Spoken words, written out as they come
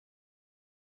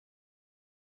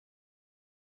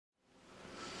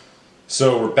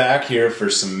So we're back here for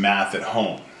some math at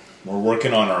home. We're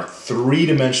working on our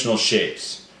three-dimensional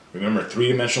shapes. Remember,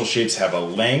 three-dimensional shapes have a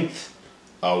length,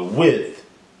 a width,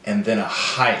 and then a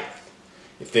height.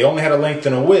 If they only had a length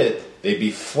and a width, they'd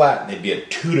be flat and they'd be a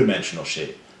two-dimensional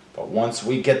shape. But once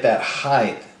we get that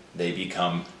height, they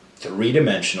become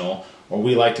three-dimensional, or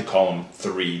we like to call them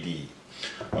 3D.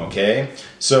 Okay,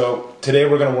 so today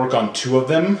we're going to work on two of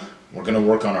them. We're going to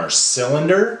work on our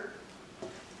cylinder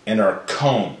and our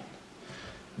cone.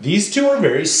 These two are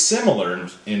very similar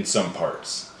in some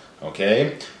parts.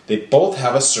 Okay, they both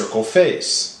have a circle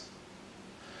face.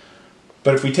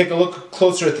 But if we take a look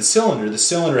closer at the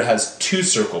cylinder has two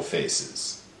circle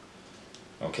faces.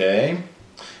 Okay,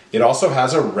 it also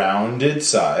has a rounded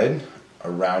side,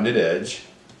 a rounded edge,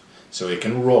 so it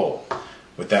can roll.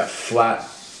 With that flat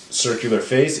circular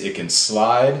face, it can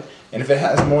slide, and if it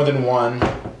has more than one,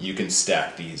 you can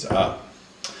stack these up.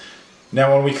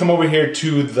 Now when we come over here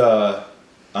to the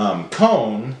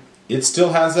cone, it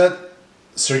still has that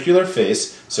circular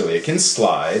face, so it can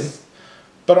slide,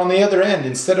 but on the other end,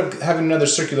 instead of having another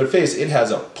circular face, it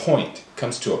has a point,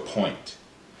 comes to a point.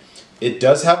 It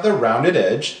does have the rounded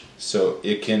edge, so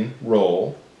it can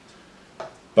roll,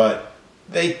 but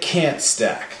they can't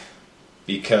stack,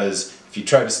 because if you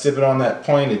try to stick it on that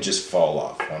point, it'd just fall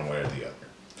off one way or the other.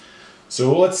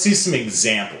 So let's see some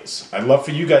examples. I'd love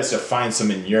for you guys to find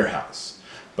some in your house.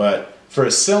 But for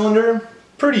a cylinder,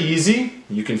 pretty easy.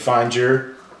 You can find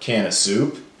your can of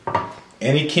soup.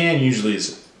 Any can usually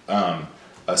is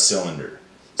a cylinder.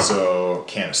 So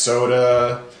can of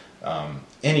soda,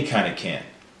 any kind of can.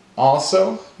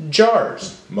 Also,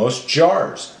 jars. Most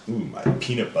jars. Ooh, my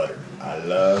peanut butter. I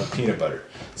love peanut butter.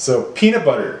 So peanut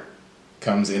butter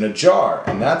comes in a jar,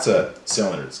 and that's a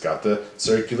cylinder. It's got the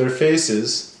circular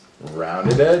faces,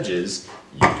 rounded edges.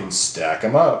 You can stack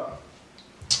them up.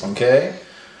 Okay?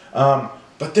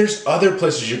 But there's other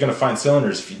places you're going to find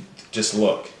cylinders if you just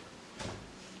look.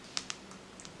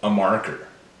 A marker.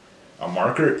 A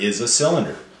marker is a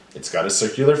cylinder. It's got a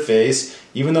circular face.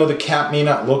 Even though the cap may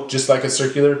not look just like a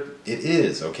circular, it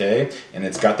is, okay? And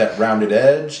it's got that rounded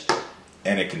edge,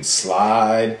 and it can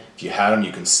slide. If you had them,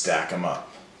 you can stack them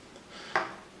up.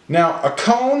 Now, a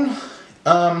cone,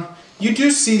 you do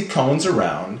see cones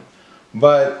around,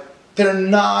 but they're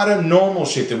not a normal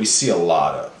shape that we see a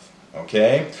lot of,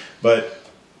 okay? But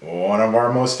one of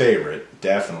our most favorite,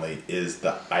 definitely, is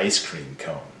the ice cream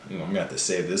cone. I'm going to have to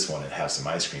save this one and have some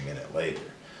ice cream in it later,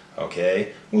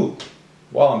 okay? Ooh,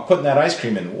 while I'm putting that ice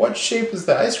cream in, what shape is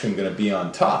the ice cream going to be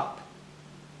on top?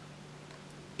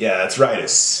 Yeah, that's right, a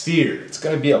sphere. It's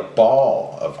going to be a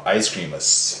ball of ice cream, a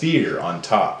sphere on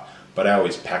top. But I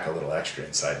always pack a little extra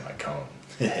inside my cone.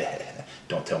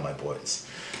 Don't tell my boys.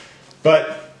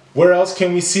 But where else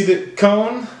can we see the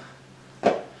cone?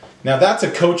 Now that's a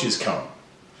coach's cone.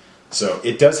 So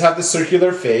it does have the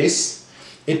circular face.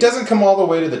 It doesn't come all the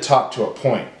way to the top to a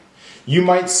point. You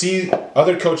might see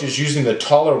other coaches using the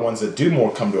taller ones that do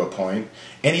more come to a point.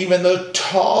 And even the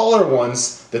taller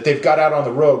ones that they've got out on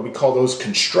the road, we call those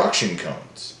construction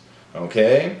cones.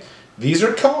 Okay? These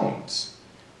are cones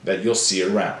that you'll see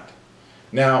around.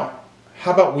 Now,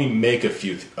 how about we make a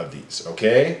few of these,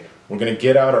 okay? We're going to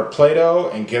get out our Play-Doh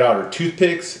and get out our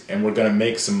toothpicks, and we're going to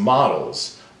make some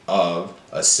models of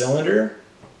a cylinder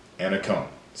and a cone.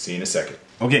 See you in a second.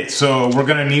 Okay, so we're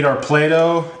going to need our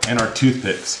Play-Doh and our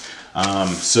toothpicks.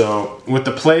 So with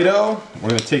the Play-Doh, we're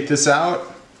going to take this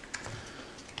out,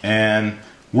 and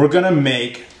we're going to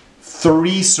make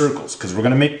 3 circles, because we're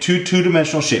going to make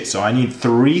two-dimensional shapes. So I need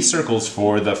 3 circles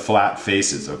for the flat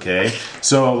faces, okay?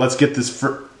 So let's get this,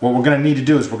 what we're going to need to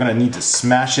do is we're going to need to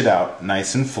smash it out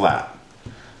nice and flat,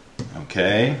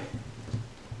 okay?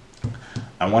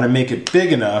 I want to make it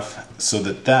big enough so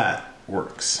that that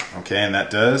works, okay? And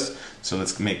that does. So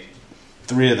let's make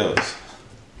 3 of those.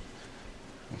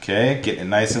 Okay, get it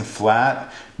nice and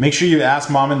flat. Make sure you ask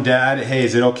mom and dad, hey,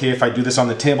 is it okay if I do this on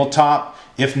the tabletop?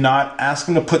 If not, ask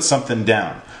them to put something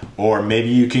down. Or maybe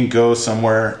you can go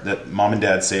somewhere that mom and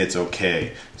dad say it's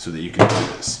okay so that you can do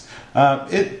this.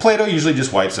 Play-Doh usually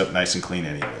just wipes up nice and clean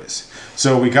anyways.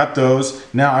 So we got those.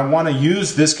 Now I want to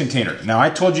use this container. Now I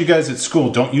told you guys at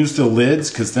school, don't use the lids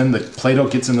because then the Play-Doh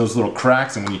gets in those little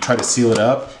cracks, and when you try to seal it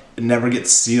up, it never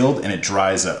gets sealed and it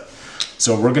dries up.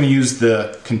 So we're going to use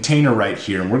the container right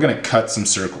here, and we're going to cut some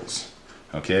circles.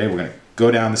 Okay, we're going to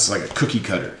go down. This is like a cookie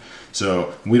cutter.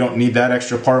 So we don't need that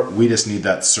extra part, we just need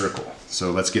that circle. So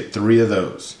let's get 3 of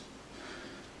those.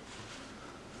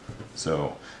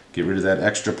 So get rid of that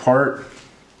extra part.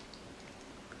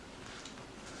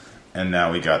 And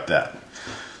now we got that.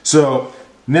 So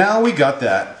now we got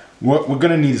that. What we're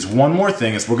going to need is one more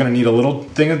thing. Is we're going to need a little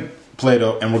thing of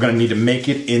Play-Doh, and we're going to need to make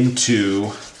it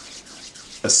into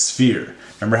a sphere.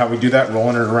 Remember how we do that,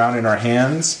 rolling it around in our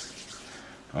hands?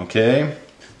 Okay,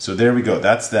 so there we go,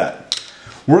 that's that.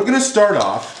 We're going to start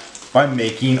off by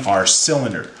making our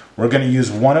cylinder. We're going to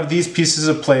use one of these pieces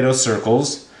of Play-Doh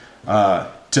circles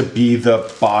to be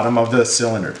the bottom of the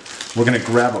cylinder. We're going to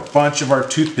grab a bunch of our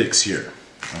toothpicks here.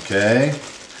 Okay,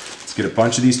 let's get a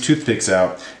bunch of these toothpicks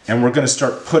out, and we're going to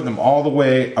start putting them all the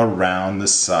way around the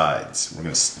sides. We're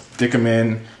going to stick them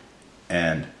in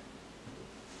and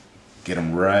get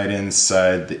them right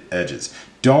inside the edges.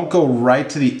 Don't go right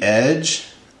to the edge,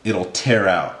 it'll tear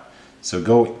out. So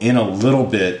go in a little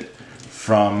bit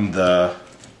from the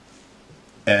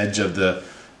edge of the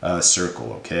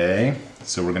circle, okay?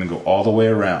 So we're going to go all the way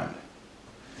around,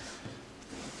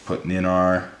 putting in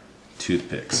our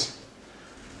toothpicks.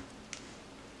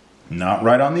 Not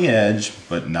right on the edge,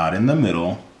 but not in the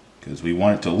middle, because we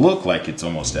want it to look like it's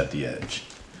almost at the edge.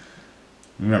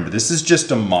 Remember, this is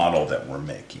just a model that we're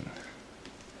making.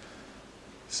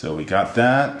 So we got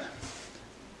that.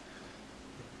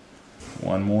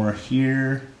 One more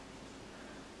here.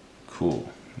 Cool.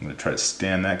 I'm going to try to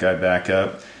stand that guy back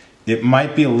up. It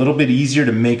might be a little bit easier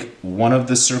to make one of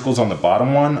the circles on the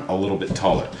bottom one a little bit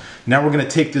taller. Now we're going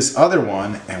to take this other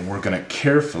one and we're going to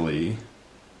carefully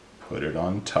put it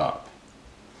on top.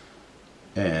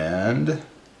 And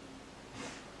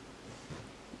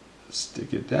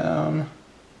stick it down.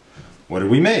 What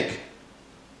did we make?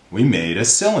 We made a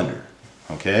cylinder.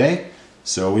 Okay?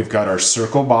 So we've got our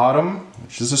circle bottom,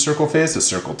 which is a circle face, a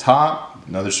circle top,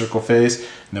 another circle face, and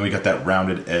then we got that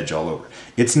rounded edge all over.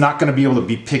 It's not going to be able to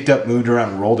be picked up, moved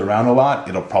around, rolled around a lot.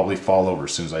 It'll probably fall over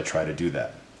as soon as I try to do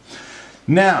that.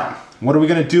 Now, what are we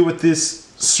going to do with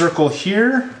this circle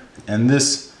here and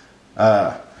this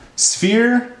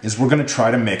sphere is we're going to try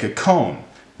to make a cone.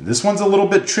 This one's a little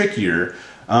bit trickier.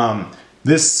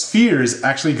 This sphere is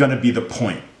actually going to be the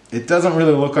point. It doesn't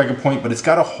really look like a point, but it's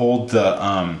got to hold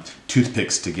the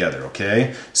toothpicks together,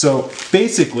 okay? So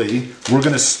basically, we're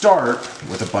going to start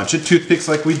with a bunch of toothpicks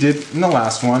like we did in the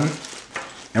last one,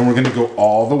 and we're going to go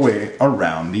all the way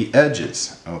around the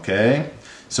edges, okay?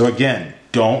 So again,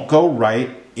 don't go right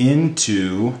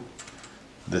into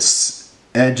the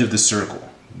edge of the circle.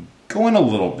 Go in a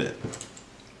little bit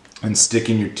and stick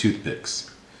in your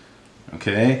toothpicks,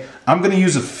 okay? I'm going to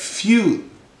use a few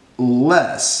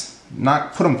less,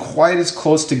 not put them quite as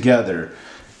close together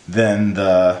than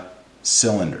the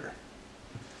cylinder.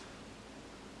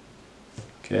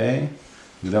 Okay,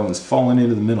 that one's falling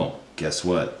into the middle. Guess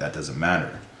what? That doesn't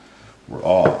matter. They're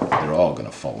all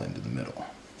gonna fall into the middle.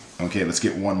 Okay, let's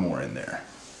get one more in there.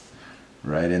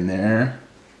 Right in there.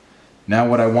 Now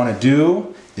what I want to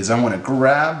do is I want to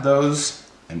grab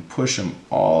those and push them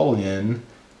all in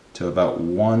to about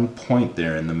one point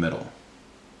there in the middle.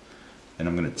 And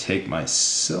I'm going to take my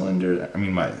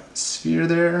my sphere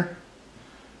there,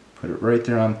 put it right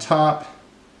there on top,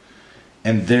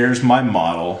 and there's my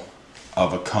model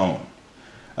of a cone.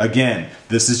 Again,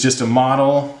 this is just a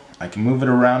model. I can move it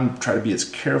around, try to be as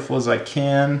careful as I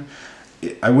can.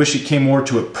 I wish it came more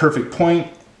to a perfect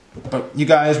point, but you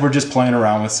guys were just playing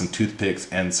around with some toothpicks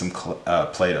and some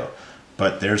Play-Doh.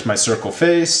 But there's my circle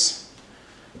face,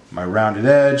 my rounded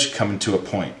edge coming to a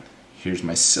point. Here's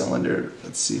my cylinder.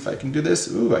 Let's see if I can do this.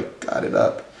 Ooh, I got it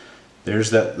up.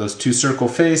 There's those two circle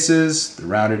faces, the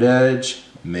rounded edge,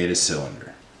 made a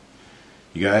cylinder.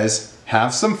 You guys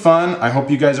have some fun. I hope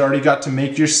you guys already got to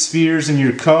make your spheres and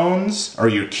your cones, or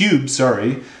your cubes,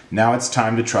 sorry. Now it's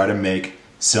time to try to make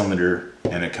cylinder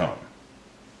and a cone.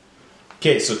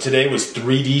 Okay, so today was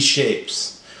 3D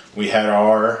shapes. We had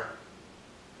our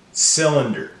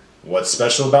cylinder. What's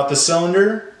special about the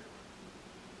cylinder?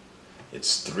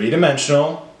 It's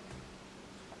three-dimensional.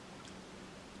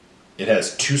 It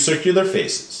has two circular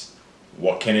faces.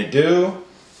 What can it do?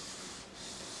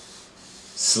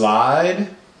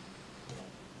 Slide,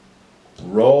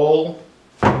 roll,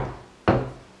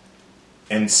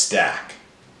 and stack.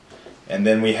 And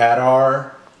then we had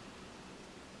our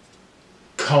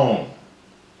cone.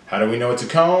 How do we know it's a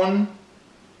cone?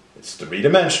 It's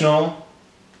three-dimensional,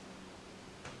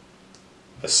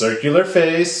 a circular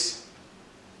face,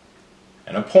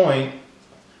 and a point.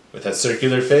 With that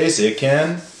circular face, it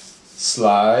can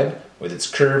slide. With its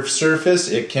curved surface,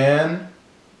 it can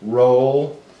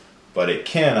roll, but it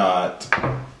cannot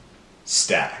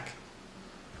stack.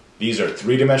 These are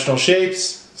three-dimensional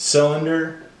shapes: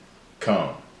 cylinder,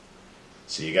 cone.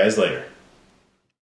 See you guys later.